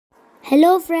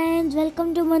Hello friends,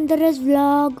 welcome to Mandara's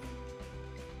vlog.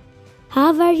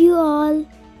 How are you all?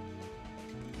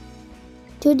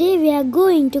 Today we are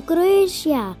going to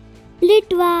Croatia,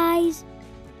 Plitvice.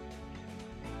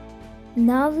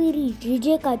 Now we reach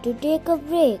Rijeka to take a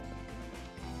break.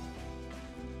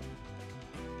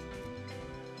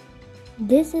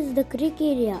 This is the creek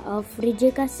area of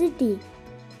Rijeka city.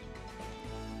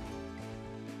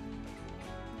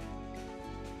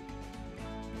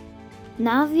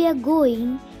 Now we are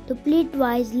going to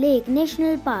Plitvice Lake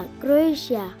National Park,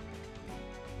 Croatia.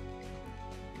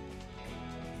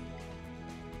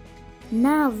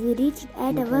 Now we reached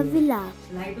at our villa.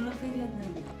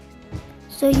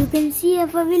 So you can see our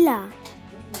villa.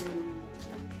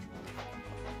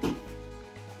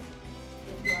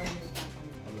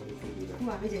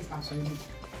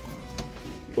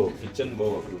 Oh, kitchen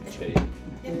bowl chair.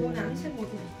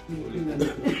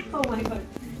 Oh my god.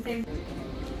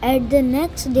 At the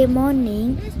next day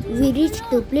morning, we reached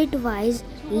to Plitvice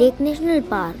Lake National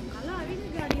Park.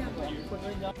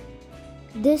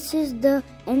 This is the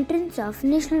entrance of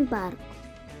National Park.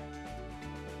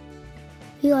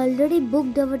 We already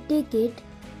booked our ticket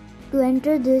to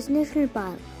enter this National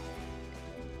Park.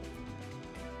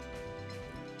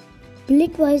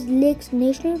 Plitvice Lakes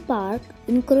National Park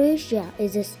in Croatia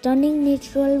is a stunning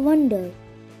natural wonder.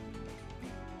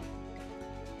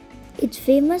 It's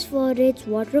famous for its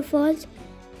waterfalls,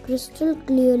 crystal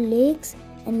clear lakes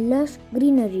and lush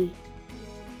greenery.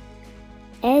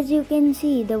 As you can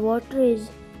see, the water is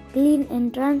clean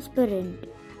and transparent.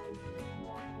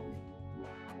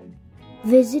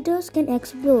 Visitors can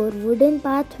explore wooden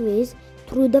pathways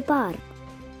through the park.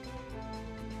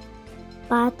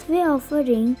 Pathway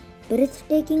offering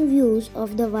breathtaking views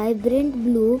of the vibrant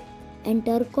blue and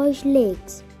turquoise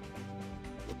lakes.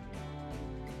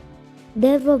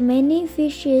 There were many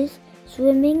fishes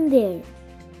swimming there.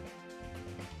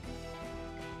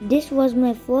 This was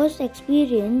my first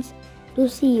experience to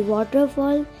see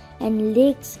waterfall and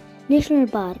lakes national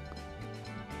park.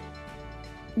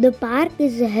 The park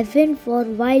is a heaven for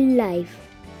wildlife.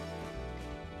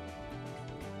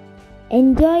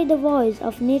 Enjoy the voice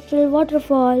of natural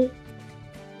waterfall.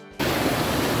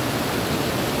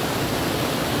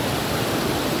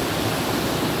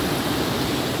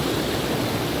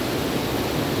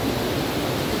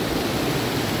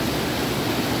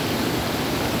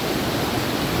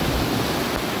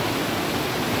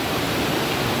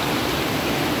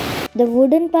 The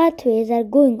wooden pathways are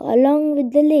going along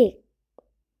with the lake.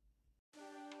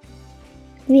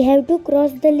 We have to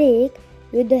cross the lake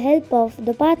with the help of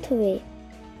the pathway.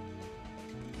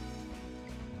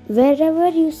 Wherever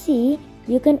you see,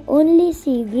 you can only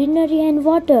see greenery and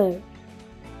water.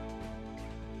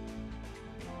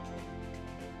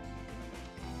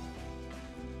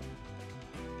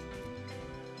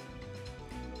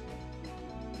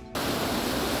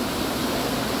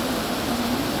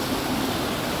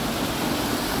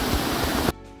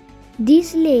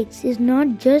 These lakes is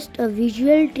not just a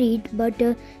visual treat but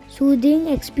a soothing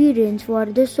experience for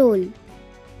the soul.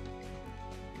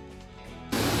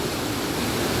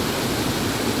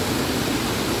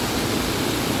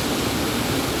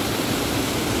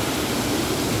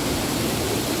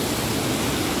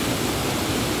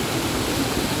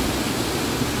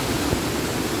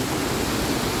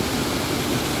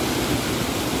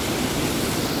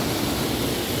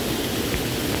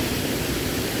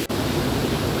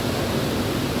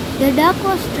 The duck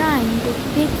was trying to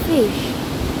pick fish.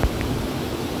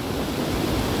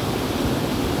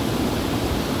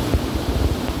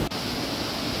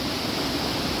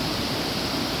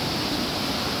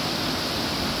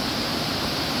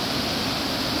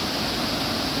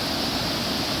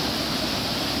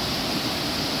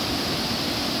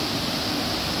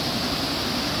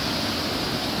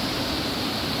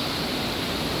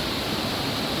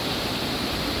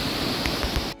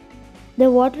 The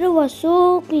water was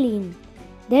so clean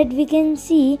that we can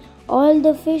see all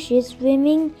the fishes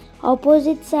swimming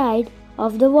opposite side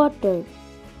of the water.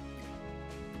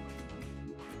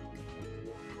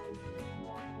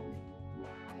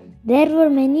 There were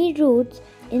many routes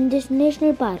in this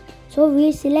national park, so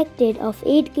we selected of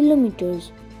 8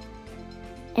 kilometers.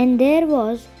 And there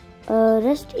was a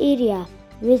rest area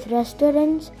with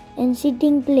restaurants and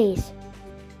sitting place.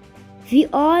 We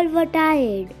all were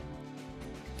tired,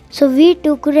 so we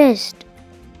took rest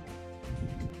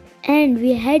and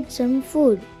we had some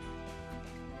food.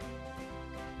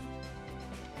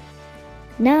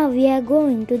 Now we are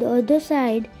going to the other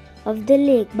side of the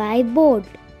lake by boat.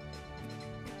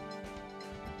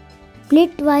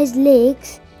 Plitvice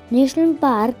Lakes National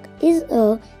Park is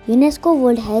a UNESCO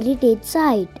World Heritage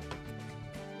Site.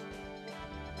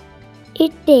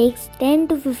 It takes 10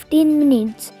 to 15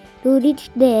 minutes to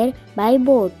reach there by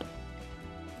boat.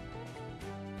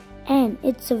 And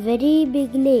it's a very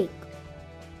big lake.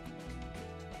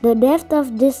 The depth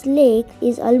of this lake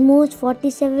is almost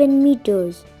 47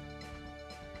 meters.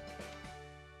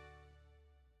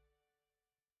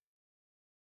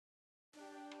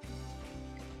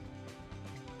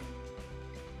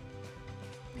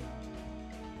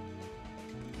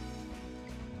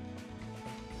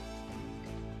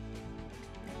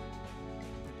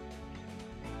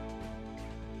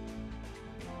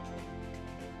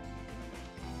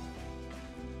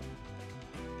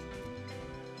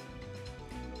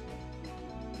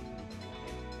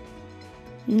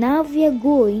 Now we are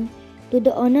going to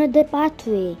the another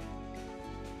pathway.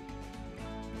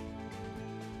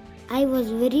 I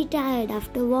was very tired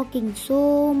after walking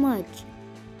so much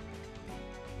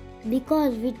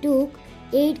because we took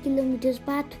 8 kilometers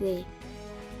pathway.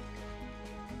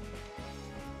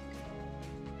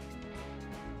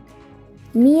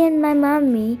 Me and my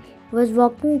mommy was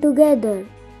walking together.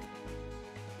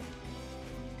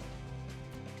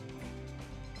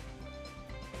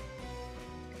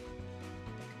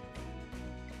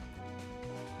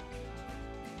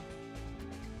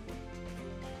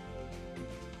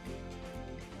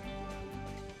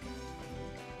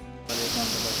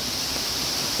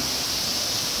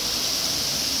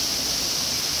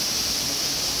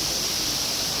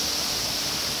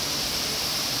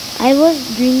 I was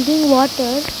drinking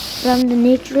water from the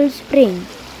natural spring.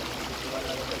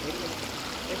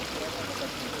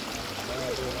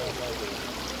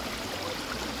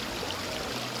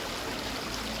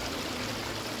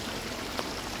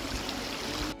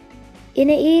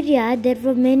 In an area there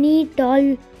were many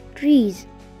tall trees.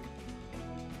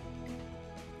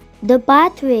 The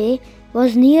pathway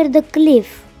was near the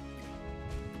cliff.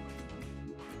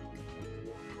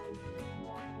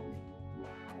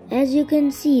 As you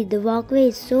can see, the walkway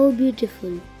is so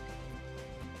beautiful.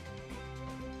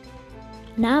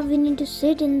 Now we need to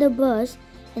sit in the bus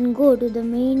and go to the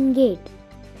main gate.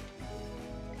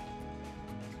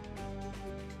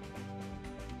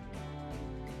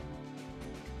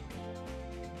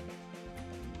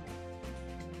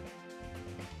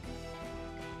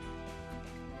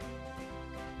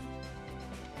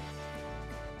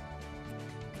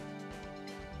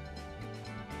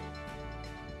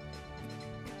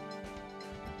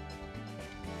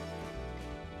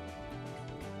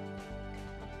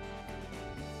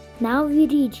 Now we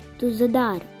reached to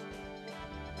Zadar.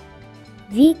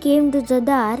 We came to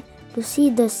Zadar to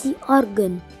see the sea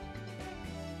organ.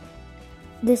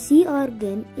 The sea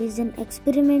organ is an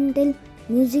experimental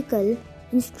musical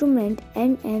instrument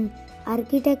and an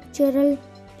architectural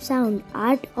sound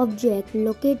art object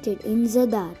located in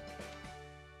Zadar.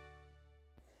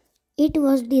 It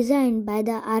was designed by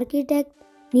the architect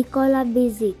Nikola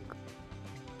Basic.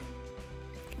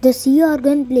 The sea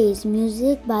organ plays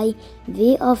music by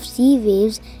way of sea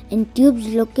waves and tubes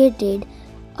located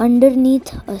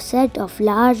underneath a set of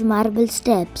large marble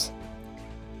steps.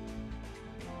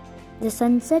 The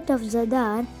sunset of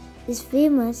Zadar is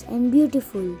famous and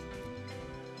beautiful.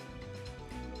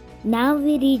 Now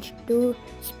we reached to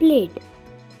Split.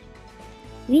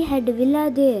 We had a villa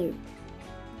there.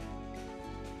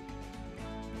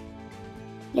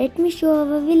 Let me show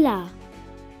our villa.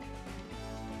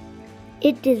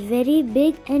 It is very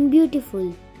big and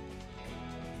beautiful.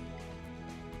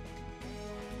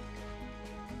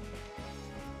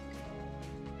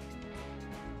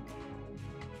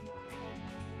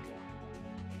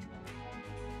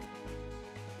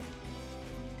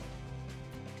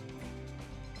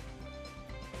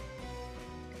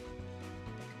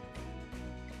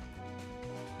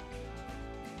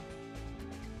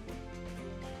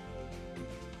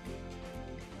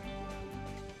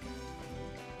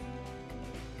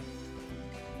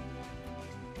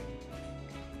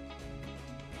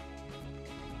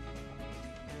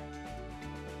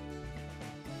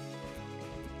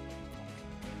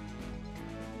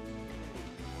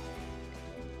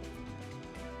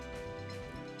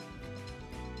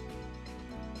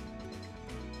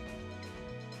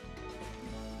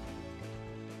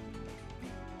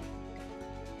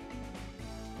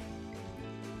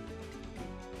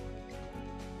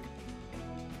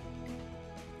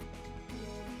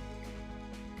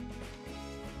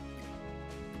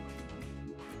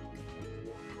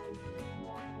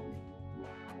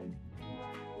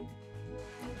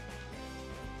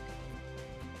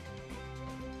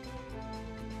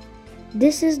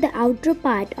 This is the outer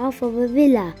part of our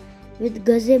villa with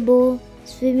gazebo,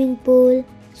 swimming pool,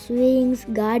 swings,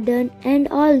 garden and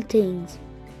all things.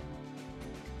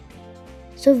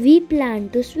 So we plan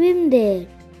to swim there.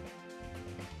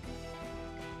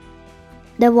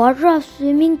 The water of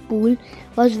swimming pool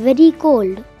was very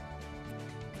cold,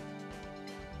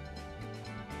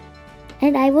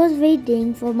 and I was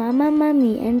waiting for Mama,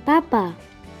 Mummy and Papa.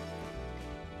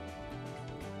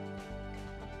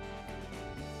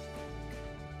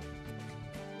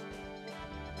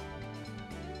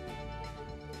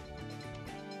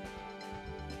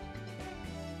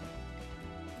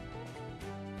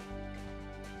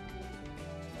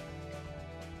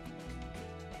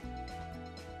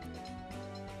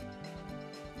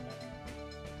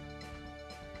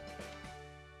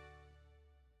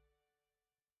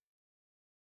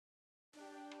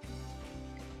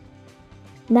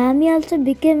 Mammy also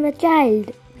became a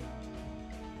child.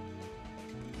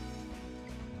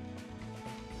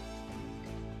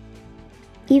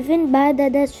 Even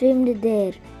Dada swam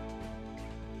there.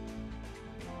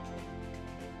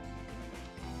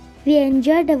 We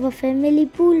enjoyed our family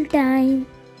pool time.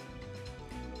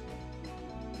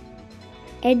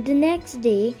 At the next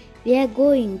day, we are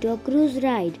going to a cruise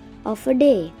ride of a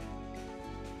day.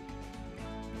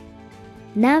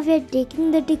 Now we are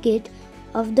taking the ticket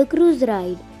of the cruise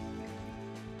ride.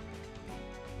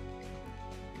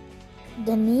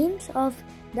 The names of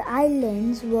the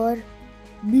islands were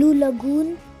Blue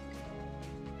Lagoon,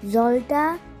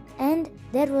 Zolta, and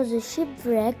there was a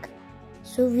shipwreck,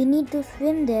 so we need to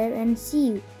swim there and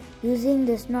see using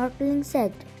the snorkeling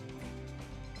set.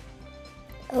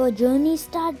 Our journey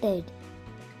started.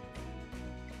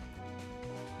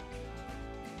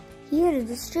 Here is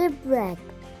the shipwreck.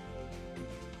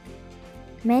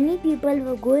 Many people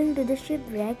were going to the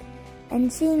shipwreck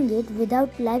and seeing it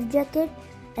without life jacket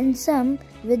and some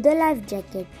with the life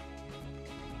jacket.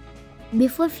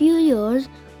 Before few years,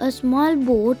 a small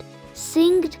boat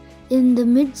sank in the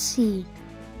mid-sea.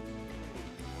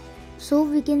 So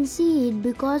we can see it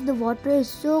because the water is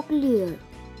so clear.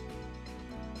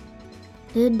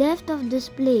 The depth of this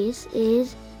place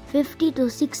is 50 to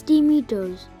 60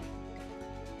 meters.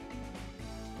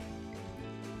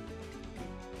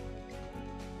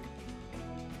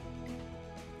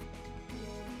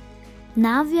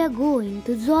 Now we are going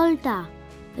to Zolta,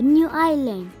 a new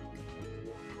island.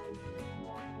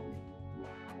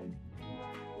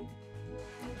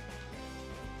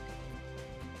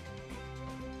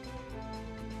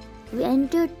 We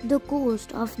entered the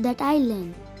coast of that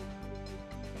island.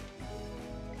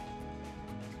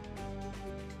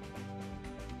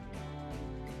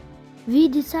 We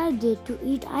decided to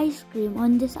eat ice cream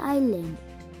on this island.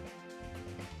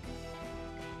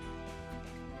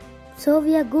 So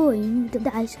we are going to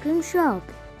the ice cream shop.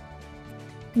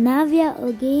 Now we are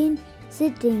again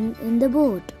sitting in the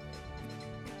boat.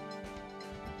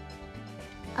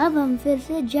 अब हम फिर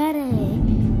से जा रहे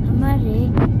हैं हमारे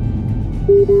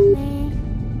में।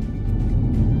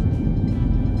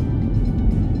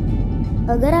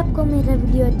 अगर आपको मेरा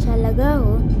वीडियो अच्छा लगा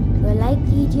हो तो लाइक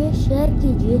कीजिए, शेयर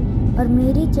कीजिए और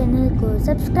मेरी चैनल को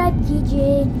सब्सक्राइब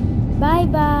कीजिए। Bye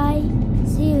bye,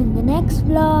 C you in the next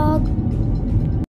vlog.